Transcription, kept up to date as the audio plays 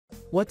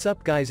What's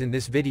up guys, in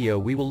this video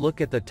we will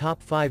look at the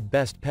top 5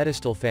 best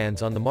pedestal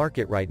fans on the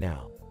market right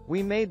now.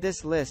 We made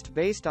this list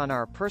based on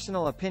our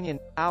personal opinion,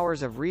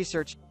 hours of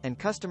research, and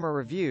customer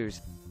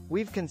reviews.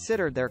 We've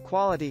considered their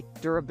quality,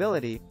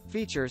 durability,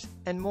 features,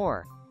 and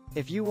more.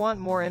 If you want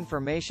more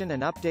information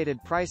and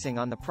updated pricing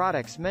on the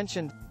products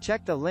mentioned,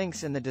 check the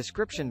links in the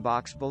description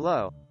box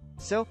below.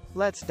 So,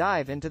 let's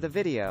dive into the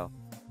video.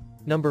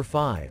 Number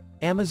 5.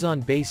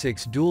 Amazon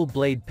Basics Dual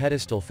Blade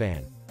Pedestal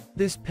Fan.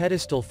 This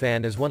pedestal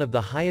fan is one of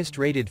the highest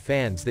rated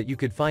fans that you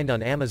could find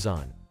on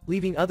Amazon,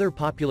 leaving other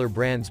popular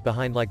brands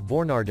behind like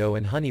Vornado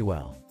and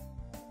Honeywell.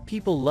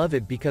 People love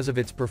it because of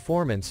its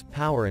performance,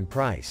 power and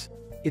price.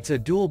 It's a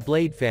dual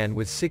blade fan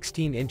with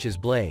 16 inches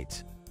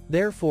blades,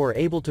 therefore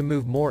able to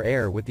move more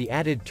air with the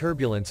added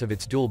turbulence of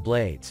its dual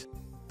blades.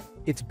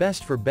 It's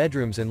best for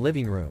bedrooms and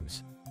living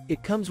rooms.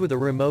 It comes with a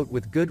remote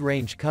with good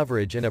range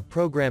coverage and a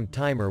programmed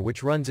timer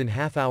which runs in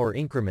half-hour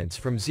increments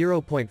from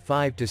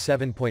 0.5 to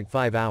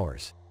 7.5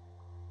 hours.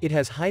 It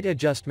has height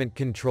adjustment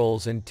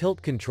controls and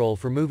tilt control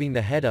for moving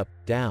the head up,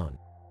 down.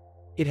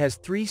 It has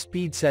 3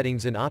 speed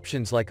settings and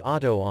options like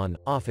auto on,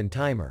 off and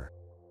timer.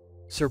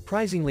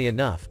 Surprisingly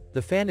enough,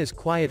 the fan is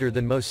quieter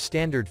than most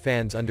standard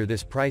fans under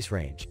this price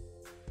range.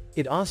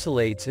 It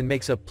oscillates and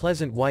makes a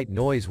pleasant white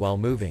noise while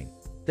moving.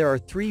 There are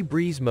 3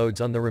 breeze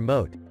modes on the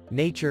remote: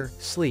 nature,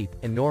 sleep,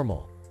 and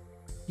normal.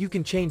 You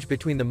can change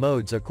between the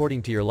modes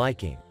according to your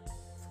liking.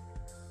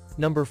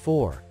 Number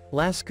 4.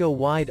 Lasko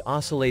Wide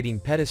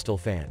Oscillating Pedestal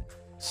Fan.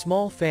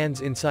 Small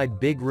fans inside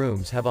big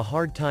rooms have a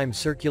hard time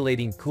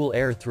circulating cool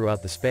air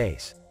throughout the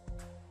space.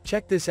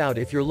 Check this out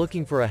if you're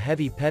looking for a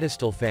heavy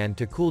pedestal fan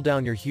to cool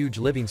down your huge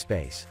living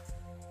space.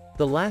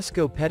 The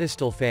Lasko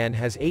pedestal fan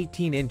has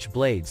 18-inch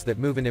blades that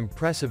move an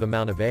impressive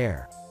amount of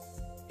air.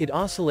 It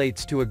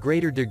oscillates to a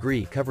greater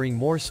degree, covering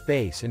more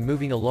space and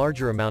moving a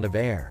larger amount of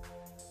air.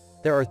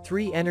 There are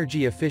 3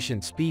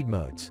 energy-efficient speed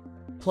modes,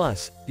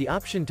 plus the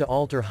option to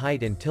alter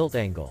height and tilt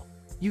angle.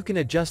 You can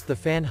adjust the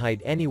fan height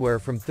anywhere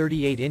from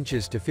 38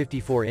 inches to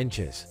 54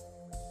 inches.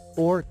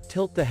 Or,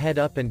 tilt the head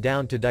up and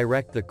down to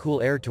direct the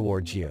cool air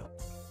towards you.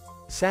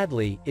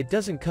 Sadly, it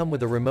doesn't come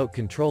with a remote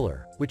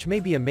controller, which may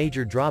be a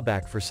major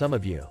drawback for some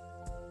of you.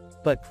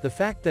 But, the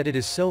fact that it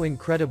is so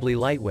incredibly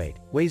lightweight,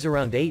 weighs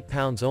around 8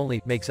 pounds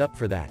only, makes up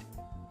for that.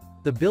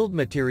 The build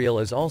material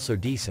is also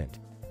decent.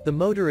 The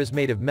motor is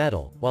made of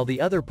metal, while the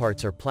other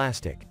parts are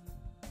plastic.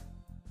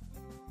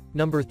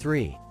 Number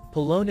 3.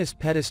 PELONIS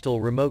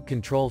Pedestal Remote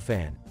Control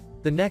Fan.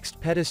 The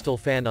next pedestal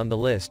fan on the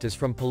list is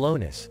from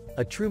PELONIS,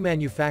 a true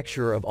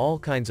manufacturer of all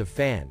kinds of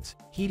fans,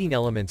 heating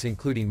elements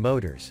including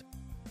motors.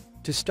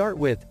 To start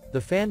with,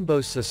 the fan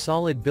boasts a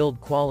solid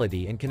build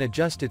quality and can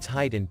adjust its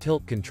height and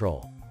tilt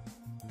control.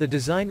 The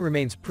design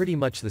remains pretty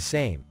much the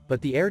same, but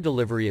the air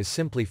delivery is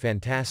simply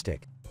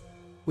fantastic.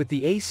 With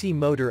the AC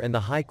motor and the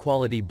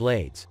high-quality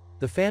blades,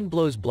 the fan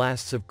blows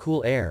blasts of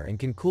cool air and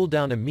can cool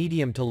down a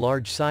medium to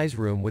large size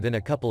room within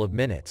a couple of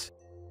minutes.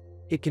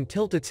 It can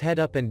tilt its head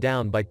up and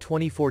down by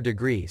 24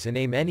 degrees and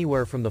aim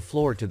anywhere from the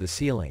floor to the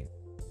ceiling.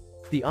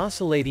 The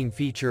oscillating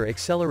feature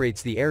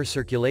accelerates the air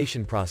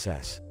circulation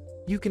process.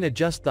 You can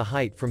adjust the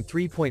height from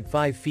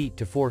 3.5 feet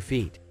to 4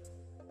 feet.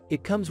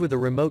 It comes with a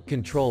remote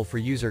control for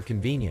user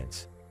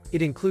convenience.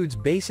 It includes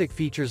basic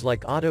features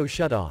like auto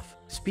shut-off,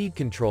 speed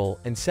control,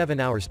 and 7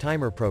 hours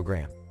timer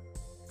program.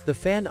 The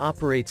fan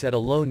operates at a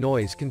low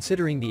noise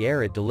considering the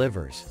air it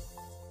delivers.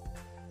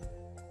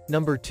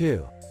 Number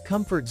 2.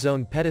 Comfort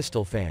Zone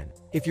Pedestal Fan.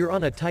 If you're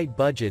on a tight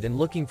budget and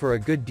looking for a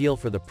good deal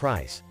for the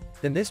price,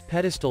 then this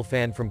pedestal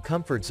fan from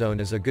Comfort Zone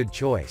is a good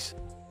choice.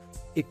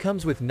 It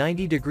comes with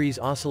 90 degrees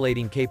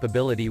oscillating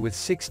capability with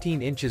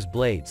 16 inches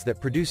blades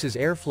that produces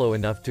airflow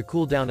enough to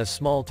cool down a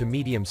small to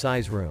medium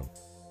size room.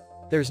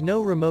 There's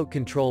no remote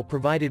control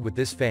provided with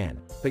this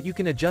fan, but you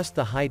can adjust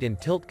the height and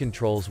tilt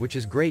controls, which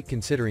is great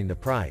considering the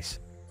price.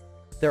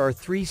 There are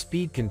 3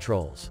 speed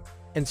controls.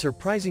 And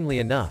surprisingly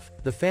enough,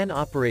 the fan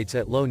operates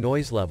at low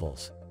noise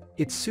levels.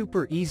 It's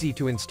super easy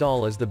to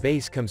install as the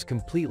base comes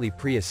completely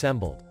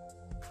pre-assembled.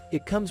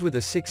 It comes with a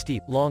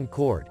 60-long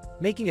cord,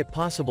 making it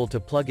possible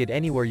to plug it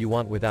anywhere you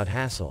want without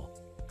hassle.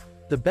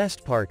 The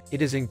best part,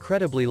 it is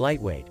incredibly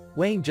lightweight,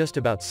 weighing just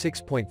about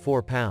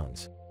 6.4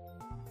 pounds.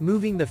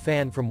 Moving the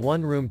fan from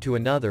one room to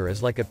another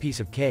is like a piece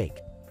of cake.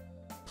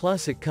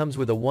 Plus it comes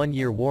with a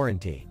 1-year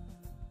warranty.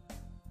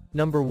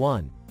 Number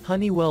 1.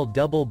 Honeywell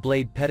Double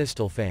Blade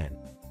Pedestal Fan.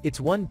 It's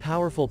one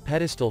powerful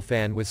pedestal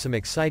fan with some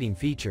exciting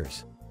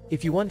features.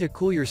 If you want to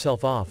cool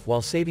yourself off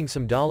while saving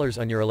some dollars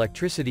on your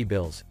electricity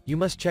bills, you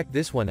must check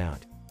this one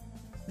out.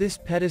 This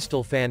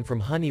pedestal fan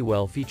from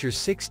Honeywell features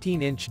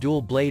 16-inch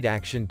dual blade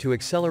action to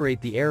accelerate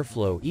the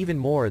airflow even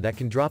more that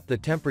can drop the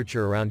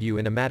temperature around you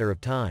in a matter of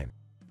time.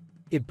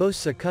 It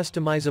boasts a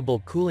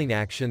customizable cooling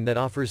action that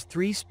offers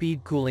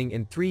 3-speed cooling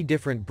in 3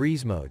 different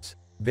breeze modes: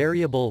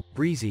 variable,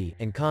 breezy,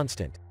 and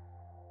constant.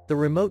 The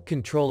remote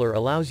controller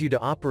allows you to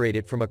operate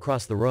it from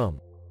across the room.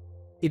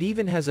 It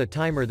even has a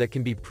timer that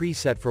can be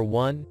preset for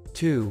 1,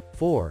 2,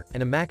 4,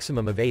 and a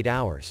maximum of 8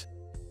 hours.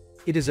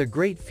 It is a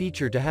great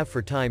feature to have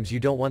for times you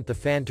don't want the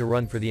fan to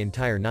run for the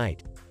entire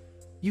night.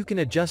 You can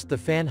adjust the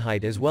fan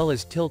height as well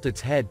as tilt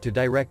its head to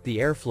direct the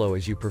airflow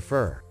as you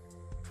prefer.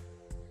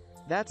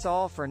 That's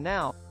all for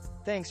now.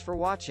 Thanks for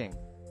watching.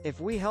 If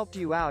we helped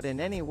you out in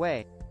any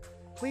way,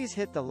 please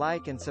hit the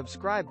like and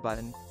subscribe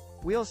button.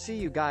 We'll see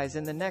you guys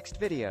in the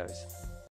next videos.